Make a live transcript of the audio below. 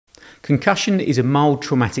Concussion is a mild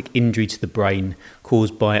traumatic injury to the brain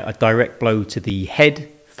caused by a direct blow to the head,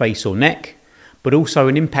 face or neck, but also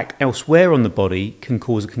an impact elsewhere on the body can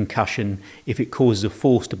cause a concussion if it causes a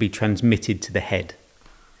force to be transmitted to the head.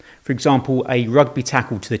 For example, a rugby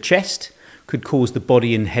tackle to the chest could cause the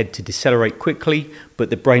body and head to decelerate quickly, but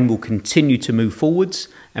the brain will continue to move forwards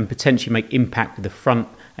and potentially make impact with the front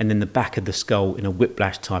and then the back of the skull in a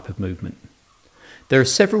whiplash type of movement. There are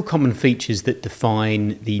several common features that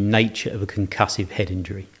define the nature of a concussive head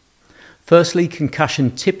injury. Firstly,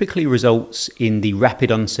 concussion typically results in the rapid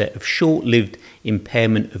onset of short-lived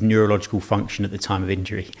impairment of neurological function at the time of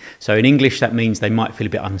injury. So in English, that means they might feel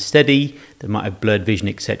a bit unsteady, they might have blurred vision,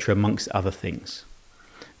 etc., amongst other things.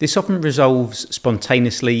 This often resolves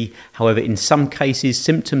spontaneously. However, in some cases,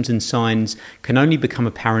 symptoms and signs can only become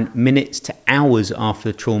apparent minutes to hours after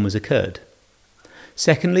the trauma has occurred.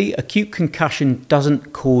 Secondly, acute concussion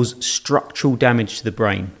doesn't cause structural damage to the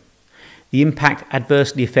brain. The impact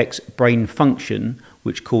adversely affects brain function,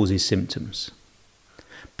 which causes symptoms.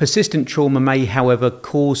 Persistent trauma may, however,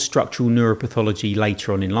 cause structural neuropathology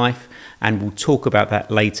later on in life, and we'll talk about that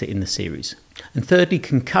later in the series. And thirdly,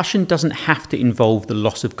 concussion doesn't have to involve the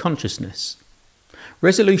loss of consciousness.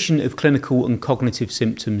 Resolution of clinical and cognitive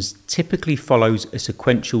symptoms typically follows a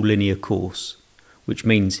sequential linear course, which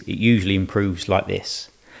means it usually improves like this.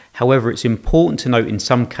 However, it's important to note in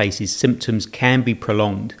some cases symptoms can be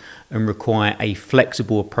prolonged and require a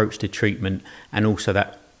flexible approach to treatment and also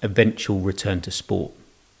that eventual return to sport.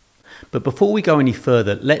 But before we go any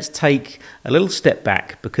further, let's take a little step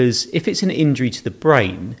back, because if it's an injury to the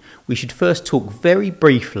brain, we should first talk very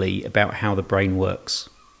briefly about how the brain works.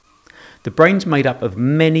 The brain's made up of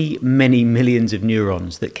many millions of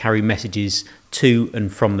neurons that carry messages to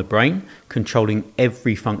and from the brain, controlling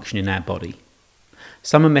every function in our body.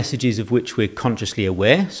 Some are messages of which we're consciously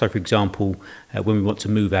aware, so for example, when we want to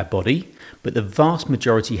move our body, but the vast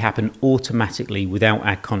majority happen automatically without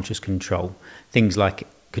our conscious control, things like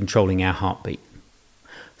controlling our heartbeat.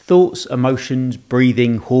 Thoughts, emotions,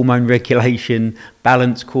 breathing, hormone regulation,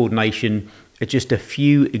 balance, coordination are just a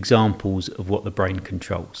few examples of what the brain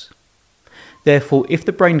controls. Therefore, if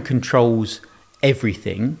the brain controls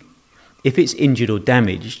everything, if it's injured or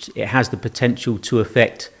damaged, it has the potential to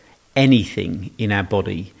affect anything in our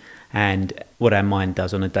body and what our mind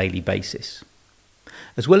does on a daily basis.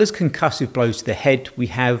 As well as concussive blows to the head, we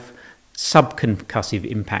have subconcussive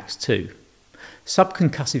impacts too.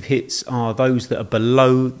 Subconcussive hits are those that are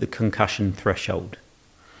below the concussion threshold.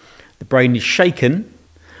 The brain is shaken,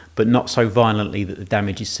 but not so violently that the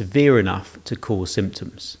damage is severe enough to cause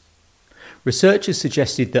symptoms. Researchers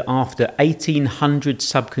suggested that after 1,800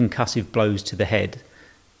 subconcussive blows to the head,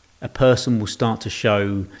 a person will start to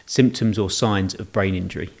show symptoms or signs of brain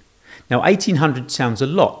injury. Now, 1,800 sounds a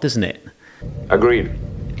lot, doesn't it? Agreed.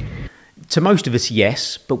 To most of us,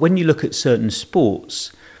 yes, but when you look at certain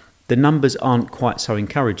sports, the numbers aren't quite so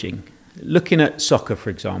encouraging. Looking at soccer, for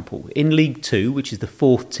example, in League Two, which is the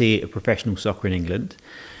fourth tier of professional soccer in England,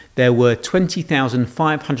 there were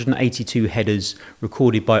 20,582 headers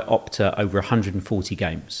recorded by Opta over 140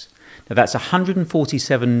 games. Now that's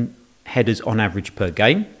 147 headers on average per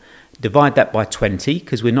game. Divide that by 20,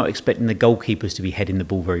 because we're not expecting the goalkeepers to be heading the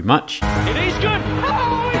ball very much. It is good!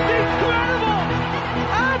 Oh, it's incredible!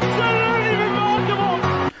 Absolutely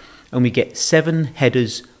remarkable! And we get 7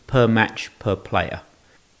 headers per match per player.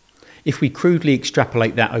 If we crudely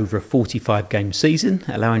extrapolate that over a 45-game season,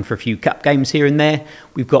 allowing for a few cup games here and there,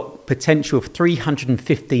 we've got potential of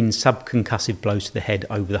 315 subconcussive blows to the head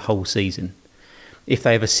over the whole season. If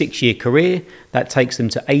they have a 6-year career, that takes them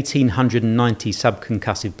to 1,890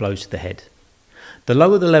 subconcussive blows to the head. The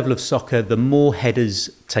lower the level of soccer, the more headers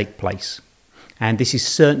take place. And this is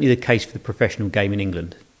certainly the case for the professional game in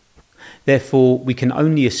England. Therefore, we can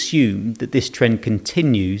only assume that this trend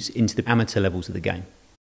continues into the amateur levels of the game.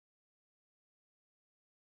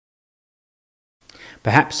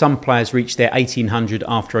 Perhaps some players reach their 1,800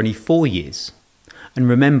 after only 4 years. And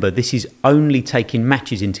remember, this is only taking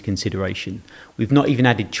matches into consideration. We've not even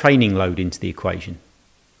added training load into the equation.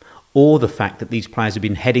 Or the fact that these players have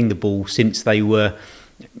been heading the ball since they were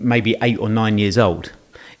maybe 8 or 9 years old.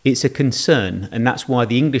 It's a concern, and that's why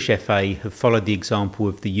the English FA have followed the example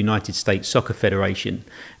of the United States Soccer Federation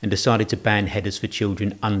and decided to ban headers for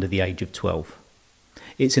children under the age of 12.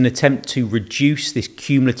 It's an attempt to reduce this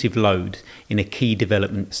cumulative load in a key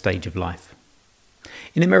development stage of life.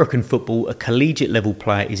 In American football, a collegiate level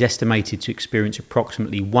player is estimated to experience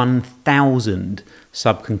approximately 1,000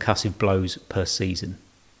 subconcussive blows per season.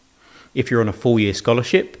 If you're on a 4-year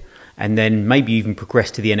scholarship, and then maybe even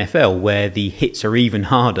progress to the NFL where the hits are even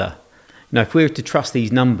harder. Now, if we were to trust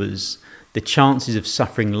these numbers, the chances of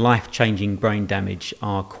suffering life-changing brain damage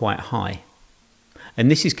are quite high. And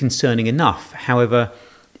this is concerning enough. However,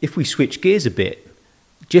 if we switch gears a bit,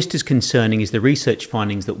 just as concerning is the research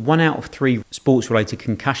findings that 1 out of 3 sports-related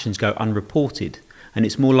concussions go unreported, and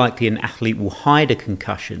it's more likely an athlete will hide a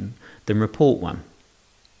concussion than report one.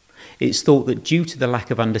 It's thought that due to the lack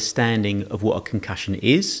of understanding of what a concussion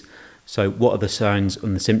is, so what are the signs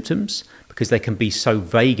and the symptoms, because they can be so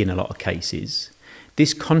vague in a lot of cases,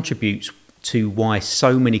 this contributes to why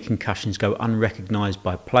so many concussions go unrecognised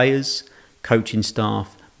by players, coaching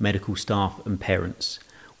staff, medical staff and parents,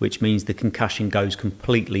 which means the concussion goes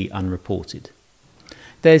completely unreported.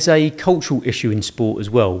 There's a cultural issue in sport as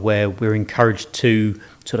well, where we're encouraged to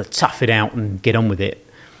sort of tough it out and get on with it.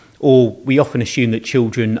 Or we often assume that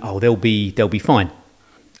children, they'll be fine.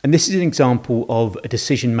 And this is an example of a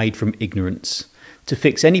decision made from ignorance. To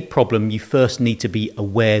fix any problem, you first need to be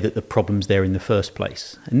aware that the problem's there in the first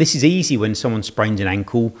place. And this is easy when someone sprains an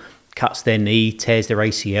ankle, cuts their knee, tears their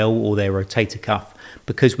ACL or their rotator cuff,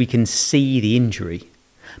 because we can see the injury.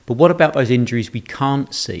 But what about those injuries we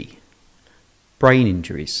can't see? Brain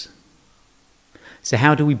injuries. So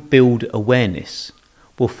how do we build awareness?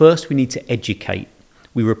 Well, first we need to educate.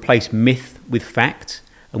 We replace myth with fact,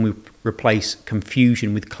 and we replace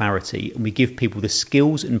confusion with clarity, and we give people the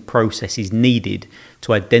skills and processes needed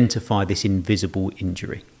to identify this invisible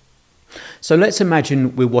injury. So let's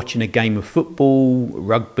imagine we're watching a game of football,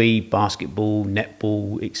 rugby, basketball,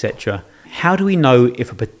 netball, etc. How do we know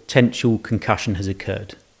if a potential concussion has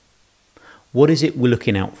occurred? What is it we're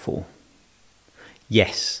looking out for?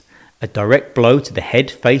 Yes, a direct blow to the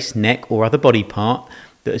head, face, neck or other body part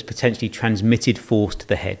that has potentially transmitted force to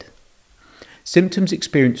the head. Symptoms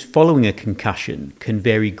experienced following a concussion can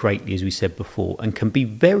vary greatly, as we said before, and can be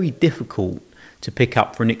very difficult to pick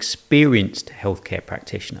up for an experienced healthcare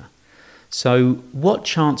practitioner. So what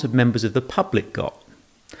chance have members of the public got?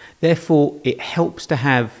 Therefore, it helps to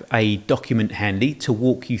have a document handy to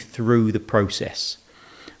walk you through the process.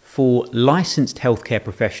 For licensed healthcare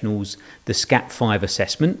professionals, the SCAT5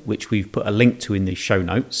 assessment, which we've put a link to in the show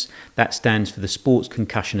notes, that stands for the Sports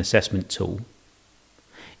Concussion Assessment Tool.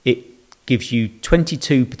 It gives you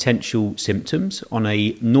 22 potential symptoms on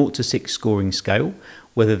a 0 to 6 scoring scale,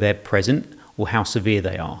 whether they're present or how severe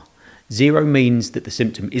they are. 0 means that the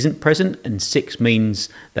symptom isn't present, and 6 means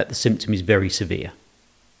that the symptom is very severe.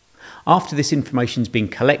 After this information's been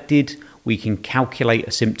collected, we can calculate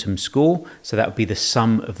a symptom score, so that would be the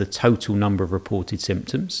sum of the total number of reported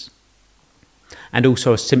symptoms, and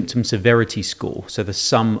also a symptom severity score, so the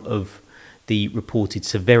sum of the reported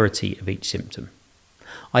severity of each symptom.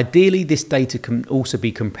 Ideally, this data can also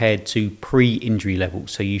be compared to pre-injury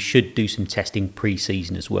levels, so you should do some testing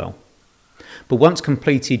pre-season as well. But once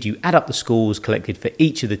completed, you add up the scores collected for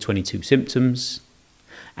each of the 22 symptoms,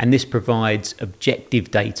 and this provides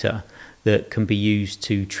objective data that can be used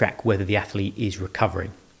to track whether the athlete is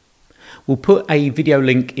recovering. We'll put a video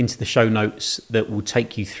link into the show notes that will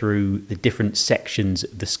take you through the different sections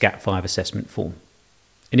of the SCAT5 assessment form.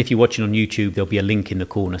 And if you're watching on YouTube, there'll be a link in the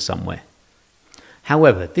corner somewhere.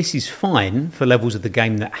 However, this is fine for levels of the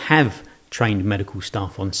game that have trained medical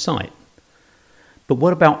staff on site. But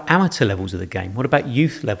what about amateur levels of the game? What about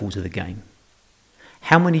youth levels of the game?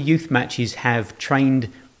 How many youth matches have trained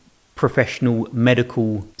professional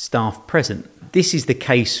medical staff present? This is the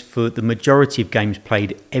case for the majority of games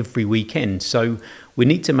played every weekend, so we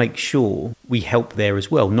need to make sure we help there as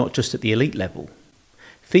well, not just at the elite level.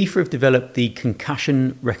 FIFA have developed the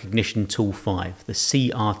Concussion Recognition Tool 5, the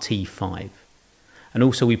CRT5. And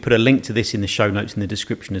also we put a link to this in the show notes in the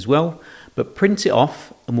description as well, but print it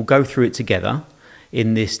off and we'll go through it together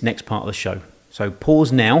in this next part of the show. So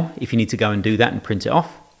pause now if you need to go and do that and print it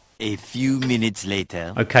off. A few minutes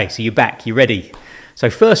later. Okay, so you're back, you're ready. So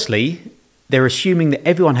firstly, they're assuming that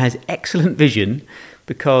everyone has excellent vision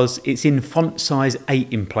because it's in font size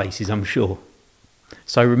 8 in places, I'm sure.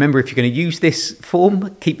 So remember, if you're going to use this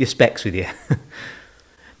form, keep your specs with you.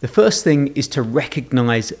 The first thing is to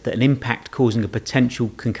recognise that an impact causing a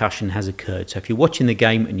potential concussion has occurred. So if you're watching the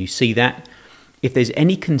game and you see that, if there's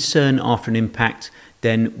any concern after an impact,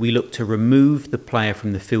 then we look to remove the player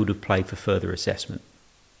from the field of play for further assessment.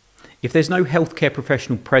 If there's no healthcare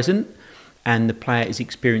professional present and the player is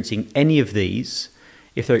experiencing any of these,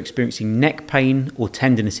 if they're experiencing neck pain or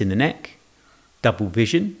tenderness in the neck, double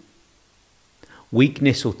vision,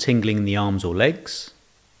 weakness or tingling in the arms or legs,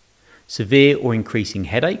 severe or increasing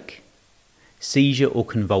headache, seizure or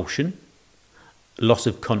convulsion, loss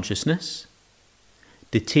of consciousness,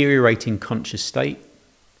 deteriorating conscious state,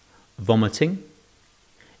 vomiting,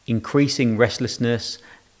 increasing restlessness,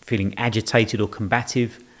 feeling agitated or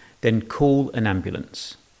combative, then call an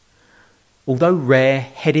ambulance. Although rare,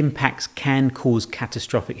 head impacts can cause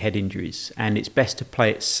catastrophic head injuries, and it's best to play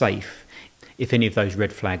it safe if any of those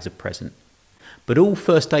red flags are present. But all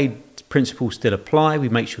first aid principles still apply. We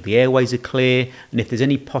make sure the airways are clear, and if there's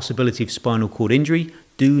any possibility of spinal cord injury,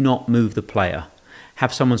 do not move the player.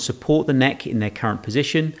 Have someone support the neck in their current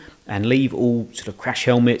position and leave all sort of crash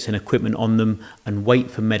helmets and equipment on them and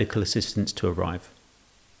wait for medical assistance to arrive.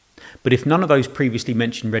 But if none of those previously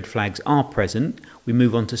mentioned red flags are present, we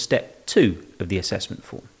move on to step 2 of the assessment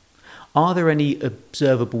form. Are there any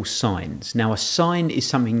observable signs? Now, a sign is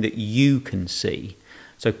something that you can see.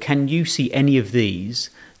 So can you see any of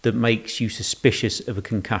these that makes you suspicious of a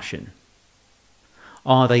concussion?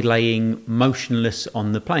 Are they laying motionless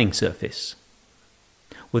on the playing surface?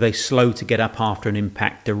 Were they slow to get up after an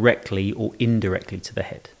impact directly or indirectly to the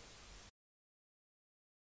head?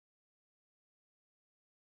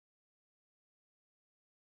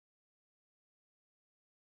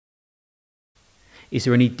 Is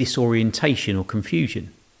there any disorientation or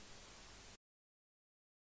confusion?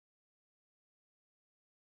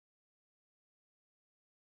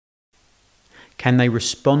 Can they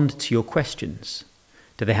respond to your questions?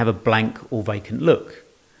 Do they have a blank or vacant look?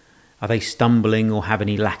 Are they stumbling or have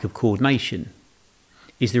any lack of coordination?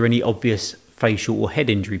 Is there any obvious facial or head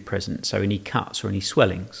injury present, so any cuts or any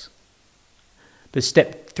swellings? But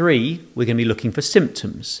step 3, we're going to be looking for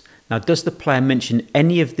symptoms. Now, does the player mention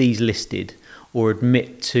any of these listed or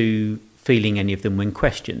admit to feeling any of them when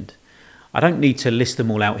questioned? I don't need to list them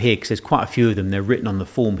all out here because there's quite a few of them. They're written on the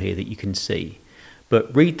form here that you can see.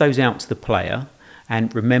 But read those out to the player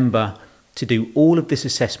and remember to do all of this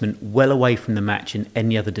assessment well away from the match and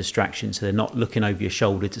any other distractions, so they're not looking over your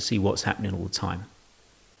shoulder to see what's happening all the time.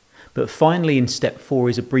 But finally, in step 4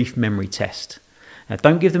 is a brief memory test. Now,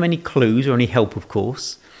 don't give them any clues or any help, of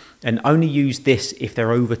course, and only use this if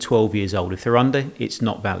they're over 12 years old. If they're under, it's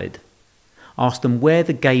not valid. Ask them where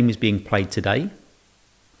the game is being played today,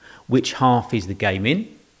 which half is the game in,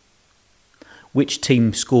 which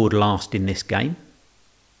team scored last in this game,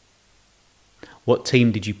 what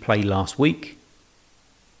team did you play last week,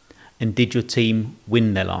 and did your team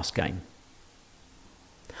win their last game?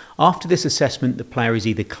 After this assessment, the player is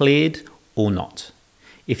either cleared or not.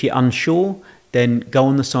 If you're unsure, then go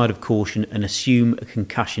on the side of caution and assume a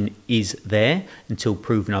concussion is there until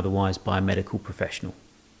proven otherwise by a medical professional.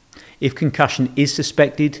 If concussion is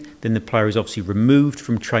suspected, then the player is obviously removed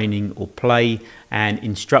from training or play, and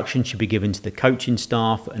instruction should be given to the coaching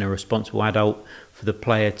staff and a responsible adult for the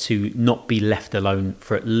player to not be left alone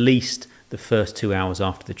for at least the first 2 hours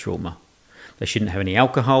after the trauma. They shouldn't have any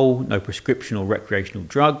alcohol, no prescription or recreational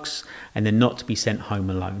drugs, and they're not to be sent home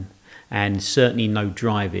alone. And certainly no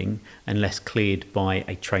driving unless cleared by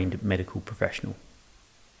a trained medical professional.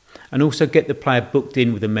 And also get the player booked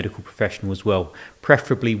in with a medical professional as well,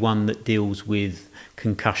 preferably one that deals with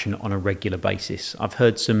concussion on a regular basis. I've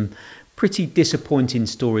heard some pretty disappointing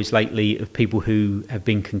stories lately of people who have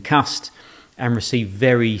been concussed and received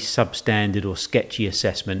very substandard or sketchy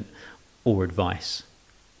assessment or advice.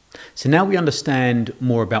 So now we understand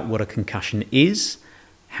more about what a concussion is,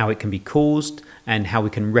 how it can be caused, and how we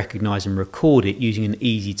can recognise and record it using an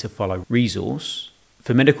easy to follow resource.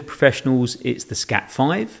 For medical professionals, it's the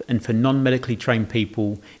SCAT5, and for non-medically trained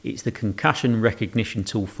people, it's the Concussion Recognition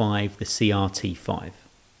Tool 5, the CRT5.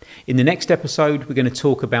 In the next episode, we're going to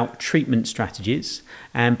talk about treatment strategies,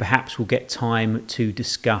 and perhaps we'll get time to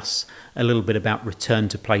discuss a little bit about return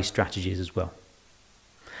to play strategies as well.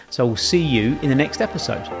 So we'll see you in the next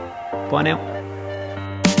episode. Bye now.